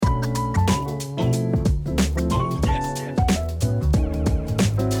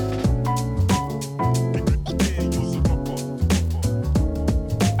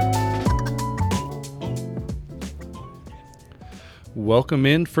welcome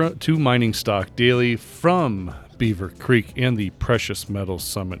in to Mining Stock Daily from Beaver Creek and the Precious Metals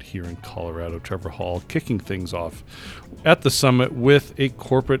Summit here in Colorado. Trevor Hall kicking things off at the summit with a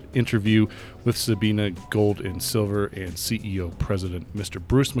corporate interview with Sabina Gold and Silver and CEO President Mr.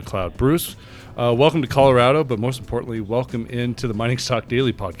 Bruce McLeod. Bruce, welcome to Colorado, but most importantly, welcome into the Mining Stock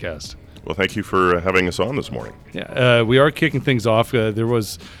Daily podcast. Well, thank you for having us on this morning. Yeah, we are kicking things off.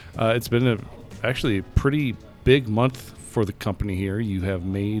 It's been actually a pretty big month for the company here. You have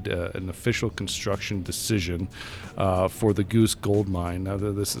made an official construction decision for the Goose Gold Mine. Now,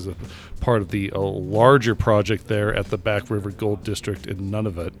 this is a part of the larger project there at the Back River Gold District in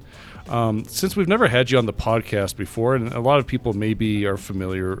Nunavut. Since we've never had you on the podcast before, and a lot of people maybe are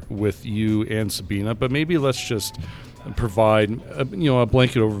familiar with you and Sabina, but maybe let's just provide a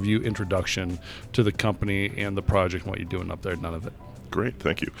blanket overview introduction to the company and the project and what you're doing up there at Nunavut. Great,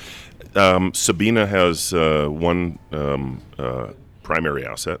 thank you. Sabina has one primary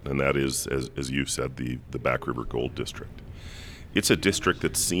asset, and that is, as you said, the Back River Gold District. It's a district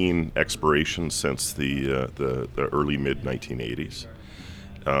that's seen exploration since the early mid-1980s.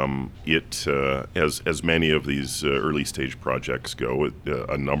 As many of these early stage projects go,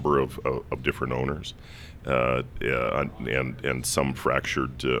 a number of different owners, and some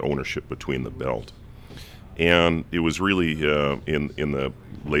fractured ownership between the belt. And it was really in the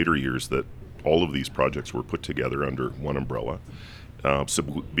later years that all of these projects were put together under one umbrella.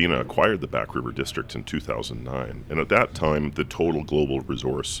 Sabina acquired the Back River District in 2009, and at that time the total global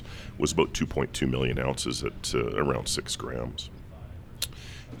resource was about 2.2 million ounces at around 6 grams.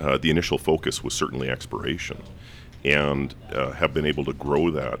 The initial focus was certainly exploration, and have been able to grow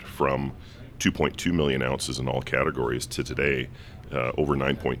that from 2.2 million ounces in all categories to today over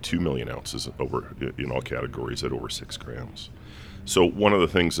 9.2 million ounces in all categories at over 6 grams. So one of the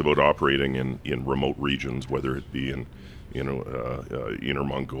things about operating in remote regions, whether it be in Inner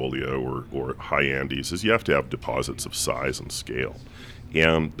Mongolia or high Andes, is you have to have deposits of size and scale,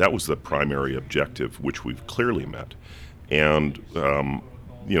 and that was the primary objective, which we've clearly met. And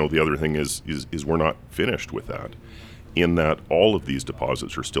the other thing is we're not finished with that, in that all of these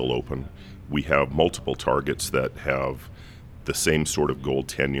deposits are still open. We have multiple targets that have the same sort of gold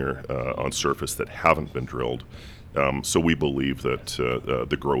tenure on surface that haven't been drilled. So we believe that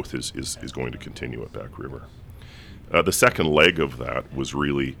the growth is going to continue at Back River. The second leg of that was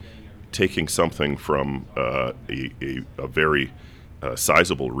really taking something from a very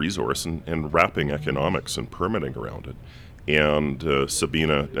sizable resource and wrapping economics and permitting around it. And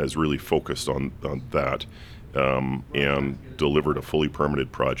Sabina has really focused on that and delivered a fully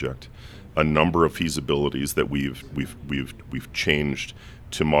permitted project. A number of feasibilities that we've changed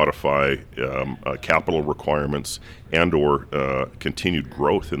to modify capital requirements and/or continued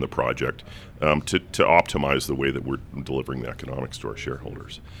growth in the project to optimize the way that we're delivering the economics to our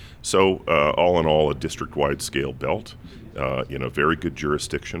shareholders. So all in all, a district-wide scale belt in a very good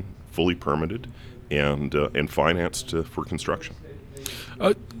jurisdiction, fully permitted, and financed for construction.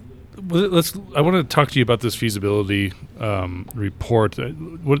 I want to talk to you about this feasibility report.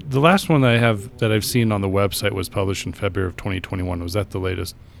 The last one that I've seen on the website was published in February of 2021. Was that the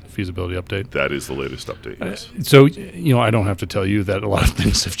latest feasibility update? That is the latest update, yes. So, I don't have to tell you that a lot of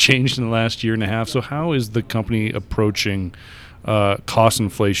things have changed in the last year and a half. So how is the company approaching cost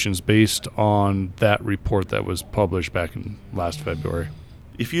inflations based on that report that was published back in last February?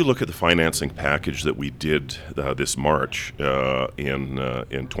 If you look at the financing package that we did this March in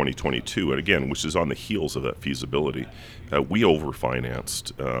 2022, and again, which is on the heels of that feasibility, we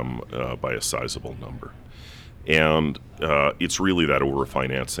overfinanced by a sizable number. And it's really that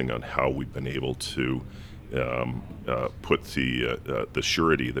overfinancing on how we've been able to put the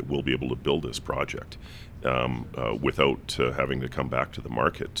surety that we'll be able to build this project without having to come back to the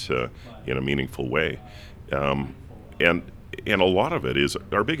market in a meaningful way. And a lot of it is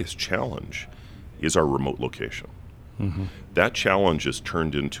our biggest challenge is our remote location. Mm-hmm. That challenge has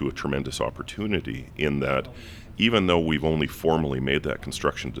turned into a tremendous opportunity in that even though we've only formally made that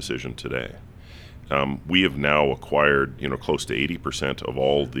construction decision today, we have now acquired close to 80% of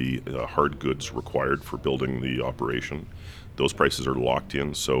all the hard goods required for building the operation. Those prices are locked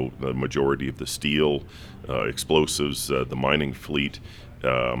in, so the majority of the steel, explosives, the mining fleet,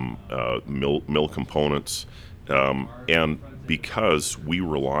 mill components, and because we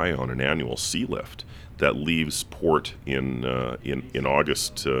rely on an annual sea lift that leaves port in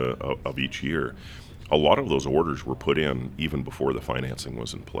August of each year, a lot of those orders were put in even before the financing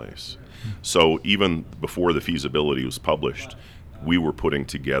was in place. So even before the feasibility was published, we were putting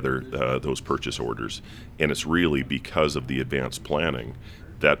together those purchase orders, and it's really because of the advanced planning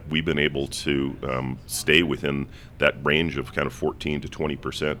that we've been able to stay within that range of kind of 14 to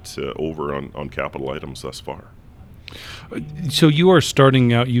 20% over on capital items thus far. So you are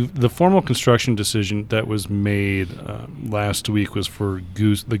starting out. The formal construction decision that was made last week was for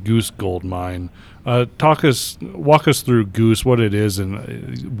the Goose Gold Mine. Walk us through Goose, what it is,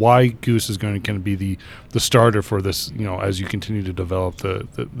 and why Goose is going to kind of be the starter for this. As you continue to develop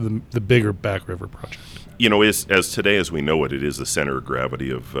the bigger Back River project. As today as we know it, it is the center of gravity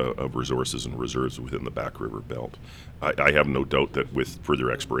of resources and reserves within the Back River Belt. I have no doubt that with further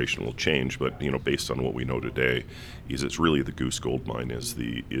exploration will change, but based on what we know today, it's really the Goose Gold Mine is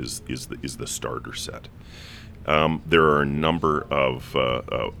the starter set. There are a number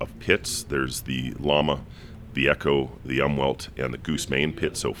of pits. There's the Llama, the Echo, the Umwelt, and the Goose Main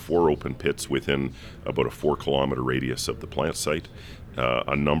pit. So 4 open pits within about a 4-kilometer radius of the plant site.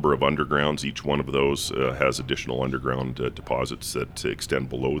 A number of undergrounds. Each one of those has additional underground deposits that extend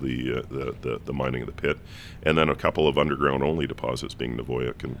below the mining of the pit, and then a couple of underground only deposits, being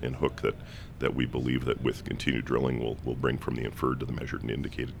Navoyuk and Hook, that we believe that with continued drilling will bring from the inferred to the measured and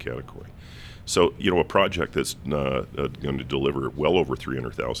indicated category. So a project that's going to deliver well over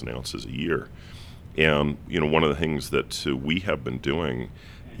 300,000 ounces a year, and one of the things that we have been doing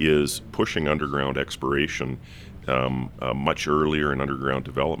is pushing underground exploration much earlier, in underground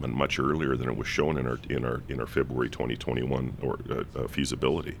development much earlier than it was shown in our February 2021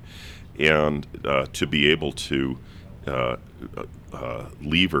 feasibility, and to be able to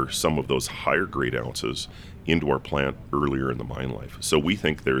lever some of those higher grade ounces into our plant earlier in the mine life. So we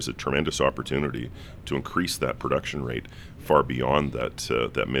think there's a tremendous opportunity to increase that production rate far beyond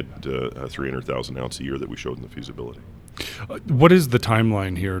that mid 300,000 ounce a year that we showed in the feasibility. What is the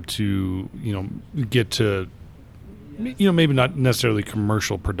timeline here to get to maybe not necessarily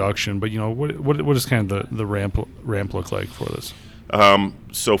commercial production, but what is kind of the ramp look like for this?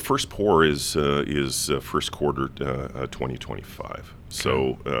 So first pour is first quarter 2025.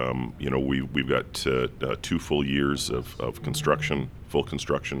 So we've got 2 full years of construction, full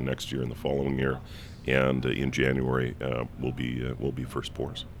construction next year and the following year, and in January will be first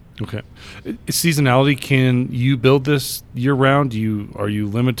pours. Okay. Seasonality, can you build this year round? Are you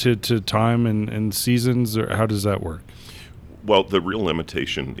limited to time and seasons, or how does that work? Well, the real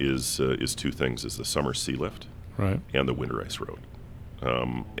limitation is 2 things: is the summer sea lift, right, and the winter ice road.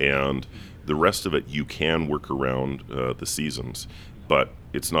 And the rest of it you can work around the seasons, but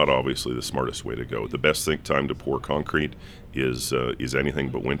it's not obviously the smartest way to go. The best time to pour concrete is anything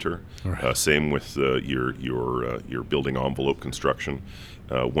but winter. Right. Same with your building envelope construction.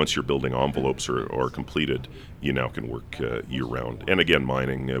 Once your building envelopes are completed, you now can work year-round. And again,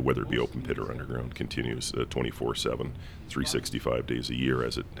 mining, whether it be open pit or underground, continues 24/7, 365 days a year,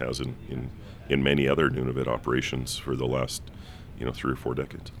 as it has in many other Nunavut operations for the last 3 or 4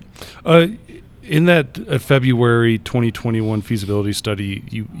 decades. In that February 2021 feasibility study,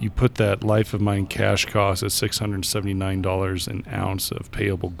 you put that life of mine cash cost at $679 an ounce of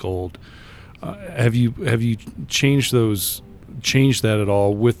payable gold. Have you changed that at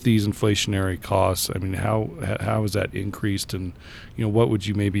all with these inflationary costs? I mean, how has that increased, and what would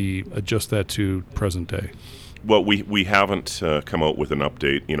you maybe adjust that to present day? Well, we haven't come out with an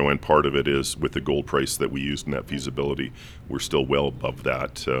update, and part of it is with the gold price that we used in that feasibility, we're still well above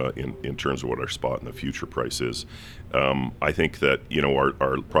that in terms of what our spot and the future price is. I think that,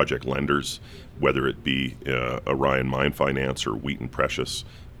 our project lenders, whether it be Orion Mine Finance or Wheaton Precious,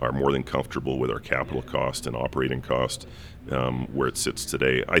 are more than comfortable with our capital cost and operating cost where it sits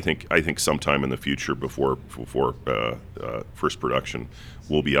today. I think sometime in the future, before first production,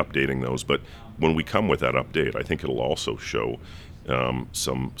 we'll be updating those. But when we come with that update, I think it'll also show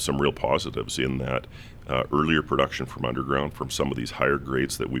some real positives in that earlier production from underground, from some of these higher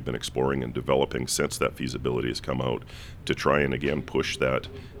grades that we've been exploring and developing since that feasibility has come out, to try and again push that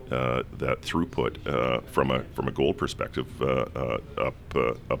throughput from a gold perspective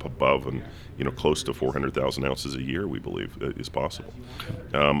up above and close to 400,000 ounces a year, we believe is possible.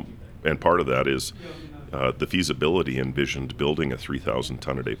 And part of that is the feasibility envisioned building a 3,000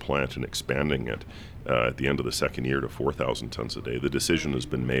 ton a day plant and expanding it at the end of the second year to 4,000 tons a day. The decision has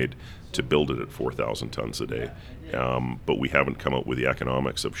been made to build it at 4,000 tons a day, but we haven't come up with the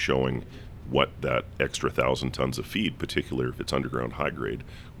economics of showing what that extra 1,000 tons of feed, particularly if it's underground high grade,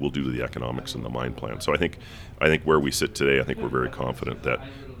 will do to the economics in the mine plan. So I think where we sit today, I think we're very confident that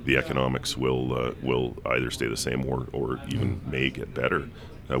the economics will either stay the same or even may get better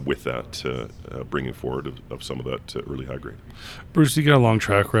with that bringing forward of some of that early high grade. Bruce, you got a long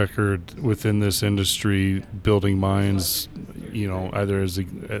track record within this industry, building mines, either as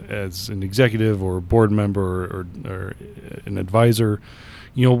an executive or a board member or an advisor.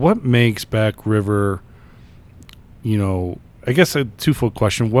 what makes Back River, I guess a twofold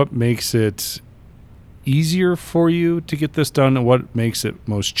question. What makes it easier for you to get this done, and what makes it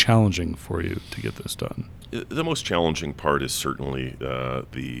most challenging for you to get this done? The most challenging part is certainly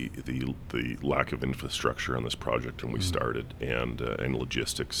the lack of infrastructure on this project when we started, and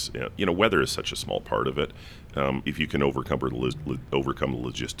logistics. Weather is such a small part of it. If you can overcome the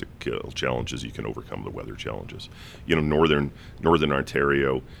logistic challenges, you can overcome the weather challenges. Northern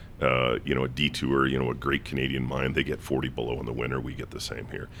Ontario. A detour, a great Canadian mine, they get 40 below in the winter. We get the same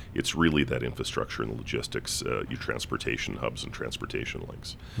here. It's really that infrastructure and logistics, your transportation hubs and transportation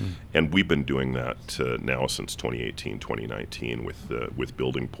links. And we've been doing that now since 2018, 2019 with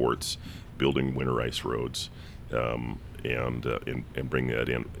building ports, building winter ice roads, and bringing that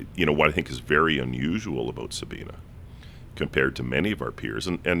in. What I think is very unusual about Sabina compared to many of our peers,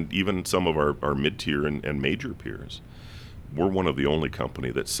 and even some of our mid-tier and major peers, we're one of the only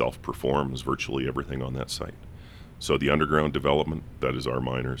company that self-performs virtually everything on that site. So the underground development, that is our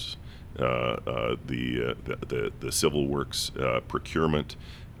miners, the civil works, procurement,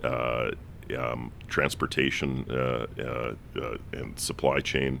 transportation, and supply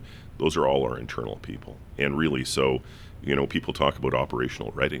chain, those are all our internal people. And really, so people talk about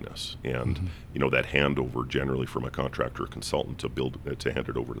operational readiness, and that handover generally from a contractor or consultant to hand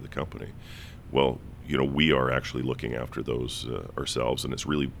it over to the company. Well, we are actually looking after those ourselves, and it's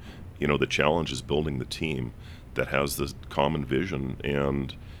really, the challenge is building the team that has the common vision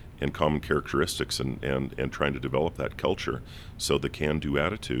and common characteristics, and trying to develop that culture, so the can-do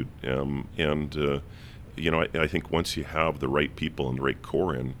attitude. I think once you have the right people and the right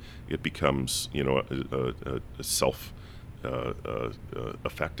core in, it becomes, a self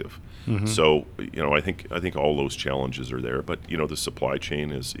effective. So, I think all those challenges are there, but the supply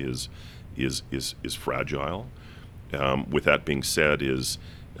chain is fragile. With that being said,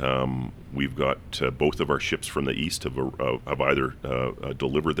 we've got both of our ships from the east have either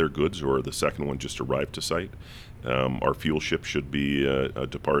delivered their goods, or the second one just arrived to site. Our fuel ship should be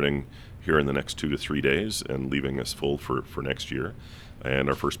departing here in the next 2 to 3 days and leaving us full for next year. And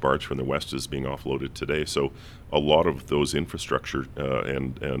our first barge from the west is being offloaded today. So a lot of those infrastructure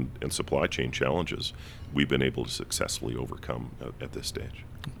and supply chain challenges we've been able to successfully overcome at this stage.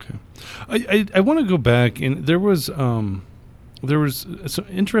 Okay, I want to go back, and there was an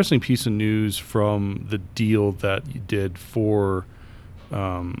interesting piece of news from the deal that you did for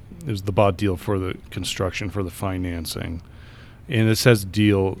it was the bought deal for the construction, for the financing. And it says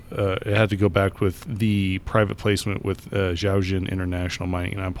deal, it had to go back with the private placement with Zhaojin International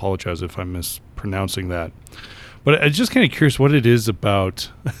Mining, and I apologize if I'm mispronouncing that. But I'm just kind of curious what it is about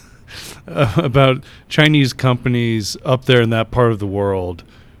about Chinese companies up there in that part of the world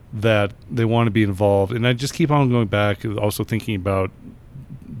that they want to be involved. And I just keep on going back, also thinking about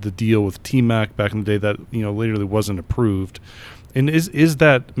the deal with TMAC back in the day that literally wasn't approved. And is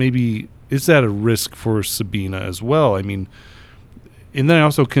that a risk for Sabina as well? I mean. And then I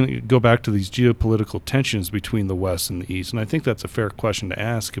also can go back to these geopolitical tensions between the West and the East, and I think that's a fair question to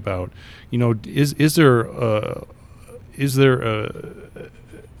ask about. Is there a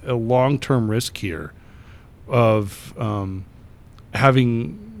long-term risk here of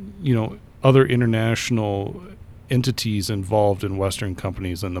having other international entities involved in Western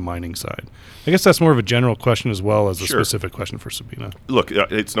companies on the mining side? I guess that's more of a general question as well as a specific question for Sabina. Look,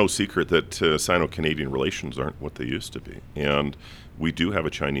 it's no secret that Sino-Canadian relations aren't what they used to be, and we do have a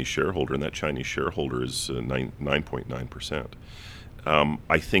Chinese shareholder, and that Chinese shareholder is 9.9%.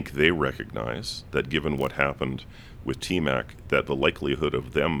 I think they recognize that given what happened with TMAC, that the likelihood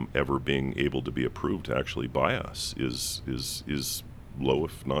of them ever being able to be approved to actually buy us is low,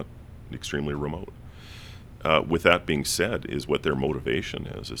 if not extremely remote. With that being said, is what their motivation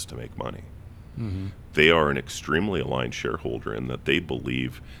is to make money. They are an extremely aligned shareholder in that they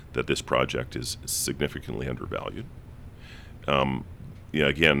believe that this project is significantly undervalued.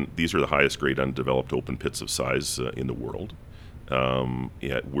 Again, these are the highest grade undeveloped open pits of size in the world.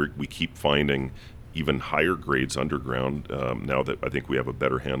 We keep finding even higher grades underground now that I think we have a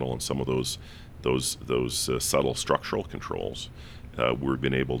better handle on some of those subtle structural controls. We've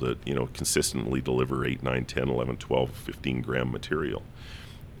been able to consistently deliver 8, 9, 10, 11, 12, 15 gram material.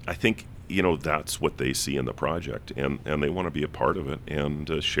 I think that's what they see in the project, and they want to be a part of it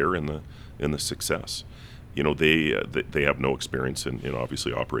and share in the success. They have no experience in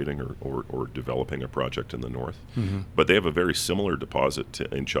obviously operating or developing a project in the north, but they have a very similar deposit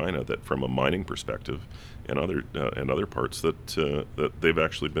in China that, from a mining perspective, and other parts that they've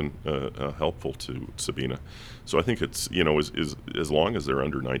actually been helpful to Sabina. So I think it's as long as they're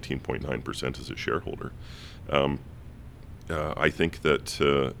under 19.9% as a shareholder, I think that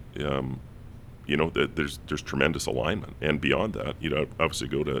that there's tremendous alignment, and beyond that, obviously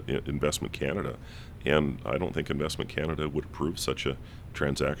go to Investment Canada, and I don't think Investment Canada would approve such a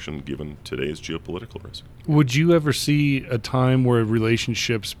transaction given today's geopolitical risk. Would you ever see a time where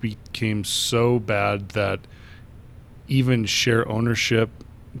relationships became so bad that even share ownership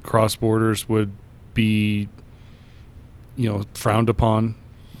cross borders would be, frowned upon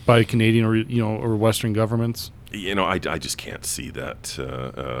by Canadian or Western governments? I just can't see that.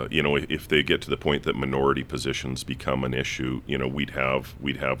 If they get to the point that minority positions become an issue, we'd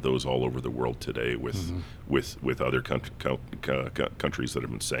have those all over the world today with other countries that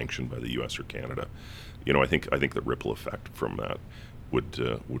have been sanctioned by the U.S. or Canada. I think the ripple effect from that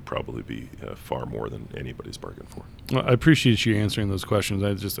would probably be far more than anybody's bargained for. Well, I appreciate you answering those questions.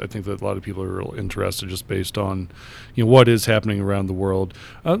 I think that a lot of people are real interested just based on, what is happening around the world.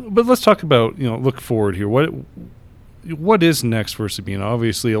 But let's talk about, look forward here. What is next for Sabina?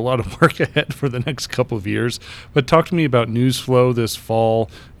 Obviously, a lot of work ahead for the next couple of years. But talk to me about news flow this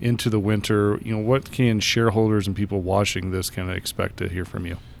fall into the winter. What can shareholders and people watching this kind of expect to hear from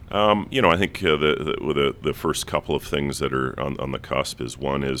you? I think the first couple of things that are on the cusp is,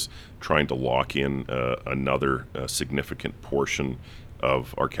 one is trying to lock in another significant portion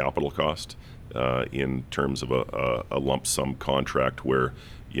of our capital cost in terms of a lump sum contract where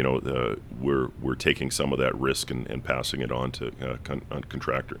we're taking some of that risk and passing it on to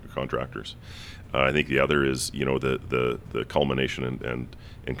contractors. I think the other is the culmination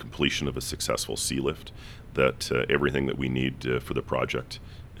and completion of a successful sea lift, that everything that we need for the project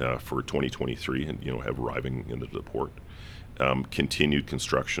for 2023 and have arriving into the port. Continued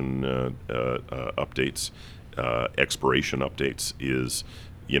construction updates, exploration updates is,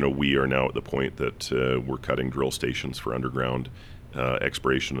 we are now at the point that we're cutting drill stations for underground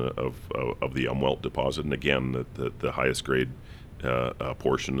exploration of the Umwelt deposit, and again the highest grade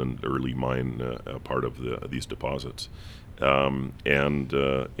portion and early mine part of these deposits,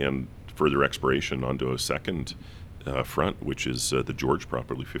 and further exploration onto a second front, which is the George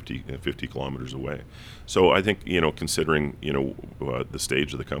property 50 kilometers away. So I think, considering, the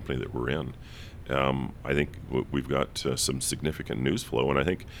stage of the company that we're in, I think we've got some significant news flow. And I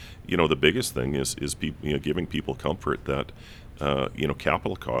think, the biggest thing is giving people comfort that,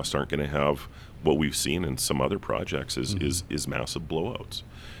 capital costs aren't going to have what we've seen in some other projects is massive blowouts.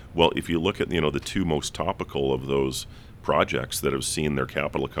 Well, if you look at, the two most topical of those projects that have seen their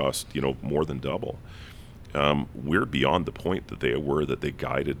capital cost, more than double, we're beyond the point that they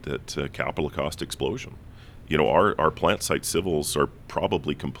guided that capital cost explosion. Our plant site civils are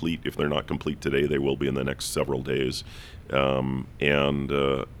probably complete. If they're not complete today, they will be in the next several days. And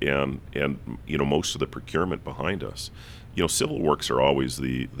most of the procurement behind us. Civil works are always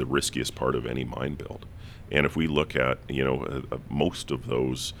the riskiest part of any mine build. And if we look at, most of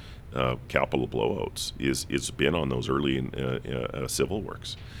those capital blowouts is been on those early civil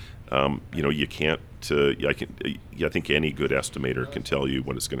works. You can't. I think any good estimator can tell you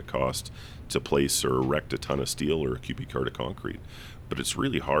what it's going to cost to place or erect a ton of steel or a cubic yard of concrete, but it's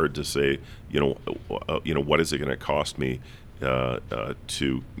really hard to say. What is it going to cost me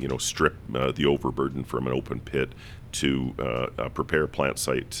to strip the overburden from an open pit to prepare a plant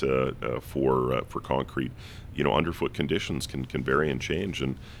site for concrete. Underfoot conditions can vary and change,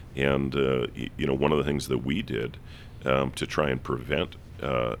 and one of the things that we did to try and prevent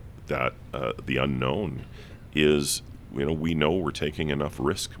that the unknown is, we know we're taking enough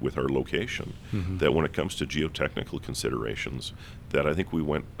risk with our location that when it comes to geotechnical considerations, that I think we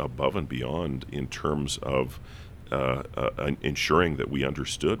went above and beyond in terms of ensuring that we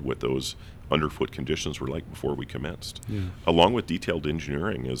understood what those underfoot conditions were like before we commenced. Yeah. Along with detailed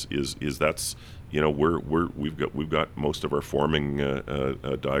engineering is that's we've got most of our forming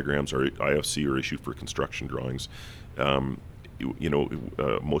diagrams, our IFC, are issued for construction drawings.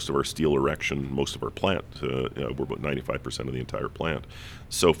 Most of our steel erection, most of our plant, we're about 95% of the entire plant.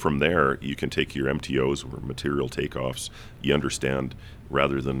 So from there, you can take your MTOs or material takeoffs. You understand,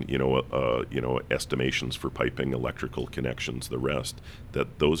 rather than estimations for piping, electrical connections, the rest,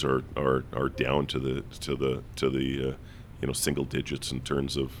 that those are down to the single digits in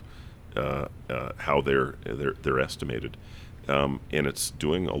terms of how they're estimated. And it's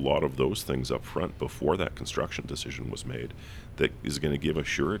doing a lot of those things up front before that construction decision was made that is going to give us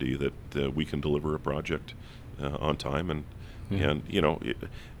surety that we can deliver a project on time. And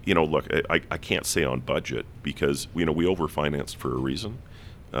look, I can't say on budget because we overfinanced for a reason,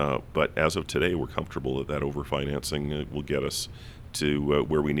 but as of today, we're comfortable that overfinancing will get us to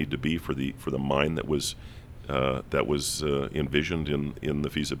where we need to be for the mine that was envisioned in the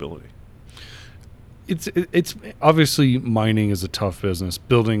feasibility. it's obviously mining is a tough business.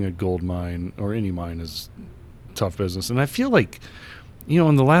 Building a gold mine or any mine is a tough business, and I feel like,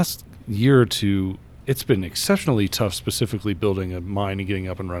 in the last year or two, it's been exceptionally tough, specifically building a mine and getting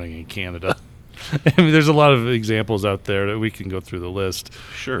up and running in Canada. I mean, there's a lot of examples out there that we can go through the list.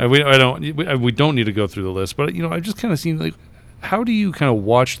 Sure. And we don't need to go through the list, but I just kind of seen like, how do you kind of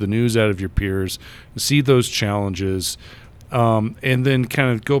watch the news out of your peers, see those challenges, and then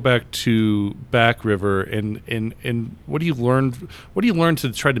kind of go back to Back River and what do you learn? What do you learn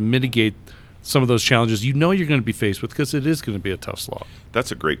to try to mitigate some of those challenges you're going to be faced with, because it is going to be a tough slog?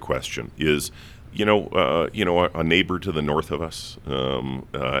 That's a great question. A neighbor to the north of us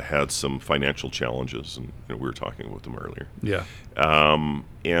had some financial challenges, and we were talking about them earlier. Yeah.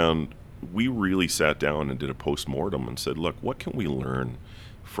 And we really sat down and did a post-mortem and said, look, what can we learn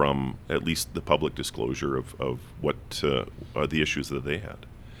from at least the public disclosure of what the issues that they had?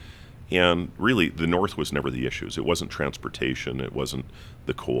 And really, the north was never the issues. It wasn't transportation. It wasn't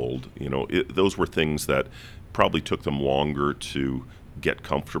the cold. Those were things that probably took them longer to get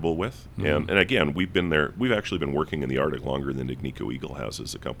comfortable with. Mm-hmm. And again, we've been there. We've actually been working in the Arctic longer than Agnico Eagle has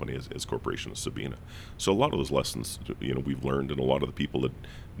as a company, as Corporation of Sabina. So a lot of those lessons, we've learned, and a lot of the people that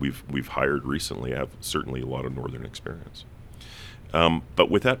we've hired recently have certainly a lot of northern experience. But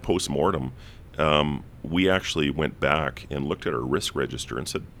with that post-mortem, we actually went back and looked at our risk register and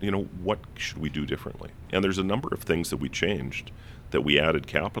said, what should we do differently? And there's a number of things that we changed, that we added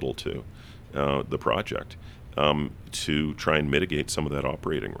capital to the project to try and mitigate some of that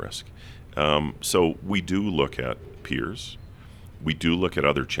operating risk. So we do look at peers. We do look at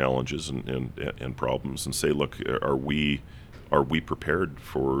other challenges and problems and say, look, are we prepared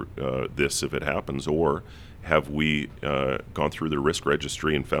for this if it happens, or have we gone through the risk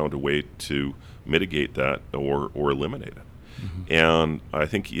registry and found a way to mitigate that or eliminate it? Mm-hmm. And I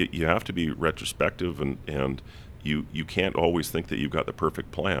think you have to be retrospective, and you can't always think that you've got the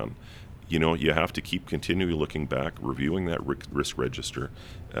perfect plan. You have to keep continually looking back, reviewing that risk register.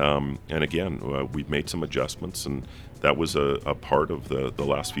 And again, we've made some adjustments, and that was a part of the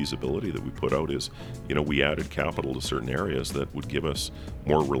last feasibility that we put out is, we added capital to certain areas that would give us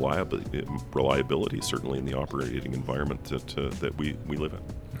more reliability, certainly in the operating environment that we live in.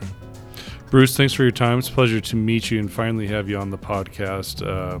 Bruce, thanks for your time. It's a pleasure to meet you and finally have you on the podcast.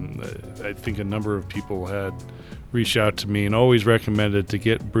 I think a number of people had reached out to me and always recommended to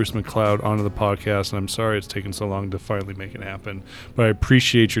get Bruce McLeod onto the podcast, and I'm sorry it's taken so long to finally make it happen. But I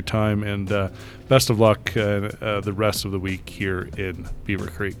appreciate your time, and best of luck the rest of the week here in Beaver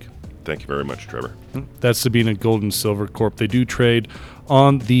Creek. Thank you very much, Trevor. That's Sabina Gold and Silver Corp. They do trade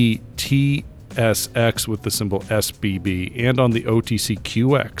on the TSX with the symbol SBB and on the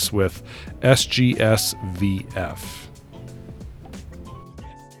OTCQX with SGSVF.